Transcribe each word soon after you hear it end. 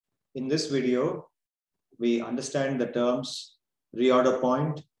In this video, we understand the terms reorder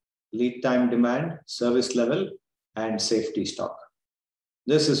point, lead time demand, service level, and safety stock.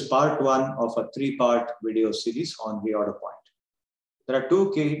 This is part one of a three-part video series on reorder point. There are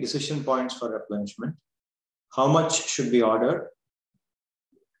two key decision points for replenishment. How much should be ordered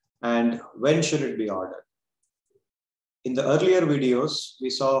and when should it be ordered? In the earlier videos, we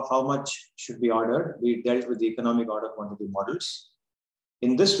saw how much should be ordered. We dealt with the economic order quantity models.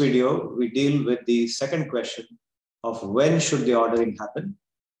 In this video, we deal with the second question of when should the ordering happen.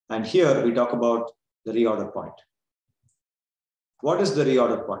 And here we talk about the reorder point. What is the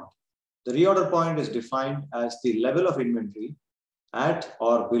reorder point? The reorder point is defined as the level of inventory at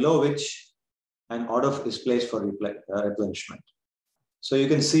or below which an order is placed for replenishment. So you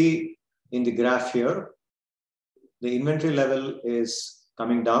can see in the graph here, the inventory level is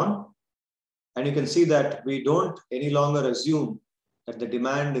coming down. And you can see that we don't any longer assume that the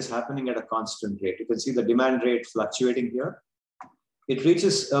demand is happening at a constant rate. You can see the demand rate fluctuating here. It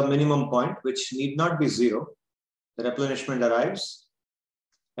reaches a minimum point, which need not be zero. The replenishment arrives.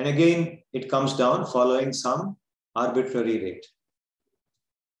 And again, it comes down following some arbitrary rate.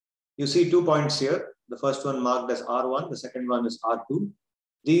 You see 2 points here. The first one marked as R1, the second one is R2.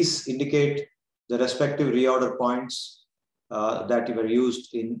 These indicate the respective reorder points that were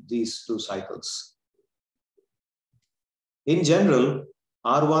used in these two cycles. In general,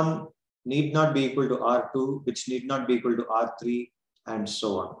 R1 need not be equal to R2, which need not be equal to R3, and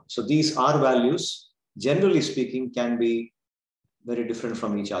so on. So these R values, generally speaking, can be very different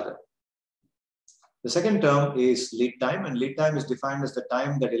from each other. The second term is lead time, and lead time is defined as the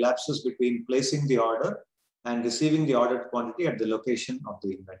time that elapses between placing the order and receiving the ordered quantity at the location of the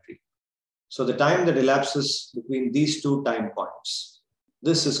inventory. So the time that elapses between these two time points,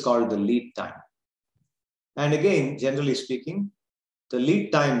 this is called the lead time. And again, generally speaking, the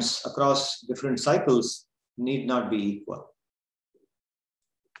lead times across different cycles need not be equal.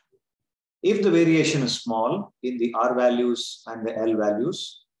 If the variation is small in the R values and the L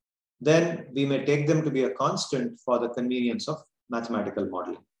values, then we may take them to be a constant for the convenience of mathematical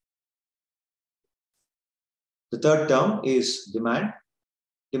modeling. The third term is demand.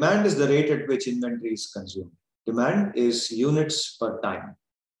 Demand is the rate at which inventory is consumed. Demand is units per time.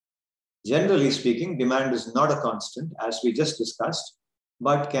 Generally speaking, demand is not a constant, as we just discussed,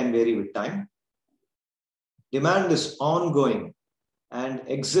 but can vary with time. Demand is ongoing and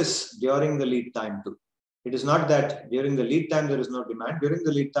exists during the lead time too. It is not that during the lead time there is no demand. During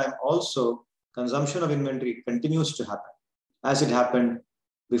the lead time also, consumption of inventory continues to happen as it happened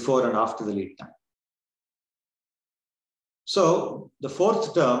before and after the lead time. So the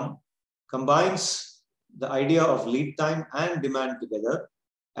fourth term combines the idea of lead time and demand together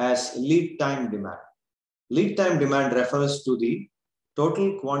as lead time demand. Lead time demand refers to the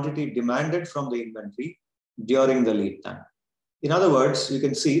total quantity demanded from the inventory during the lead time. In other words, you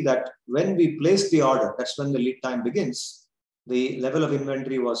can see that when we place the order, that's when the lead time begins, the level of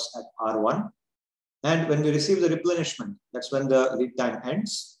inventory was at R1. And when we receive the replenishment, that's when the lead time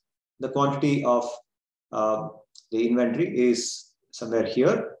ends. The quantity of the inventory is somewhere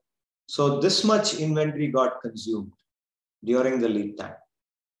here. So this much inventory got consumed during the lead time.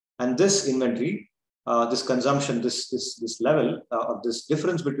 And this inventory, this consumption, this level of this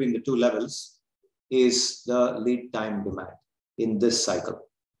difference between the two levels is the lead time demand in this cycle.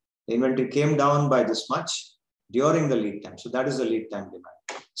 The inventory came down by this much during the lead time. So that is the lead time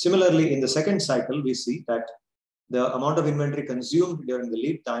demand. Similarly, in the second cycle, we see that the amount of inventory consumed during the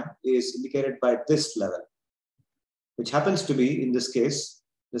lead time is indicated by this level, which happens to be, in this case,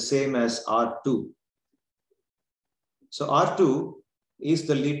 the same as R2. So R2 is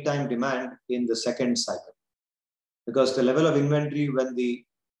the lead time demand in the second cycle, because the level of inventory when the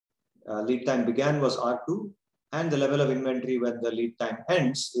lead time began was R2, and the level of inventory when the lead time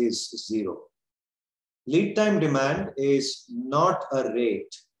ends is 0. Lead time demand is not a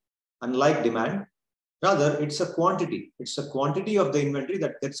rate, unlike demand. Rather, it's a quantity. It's a quantity of the inventory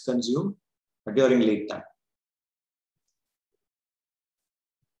that gets consumed during lead time.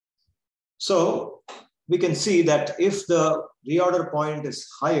 So we can see that if the reorder point is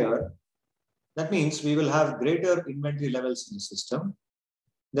higher, that means we will have greater inventory levels in the system.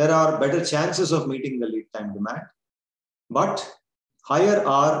 There are better chances of meeting the lead time demand, but higher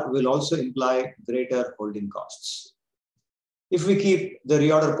R will also imply greater holding costs. If we keep the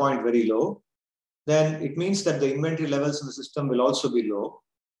reorder point very low, then it means that the inventory levels in the system will also be low,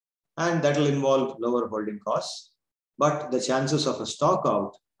 and that will involve lower holding costs, but the chances of a stock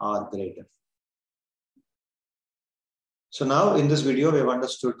out are greater. So now in this video, we have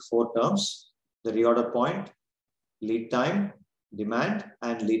understood 4 terms: the reorder point, lead time, demand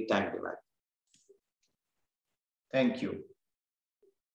and lead time demand. Thank you.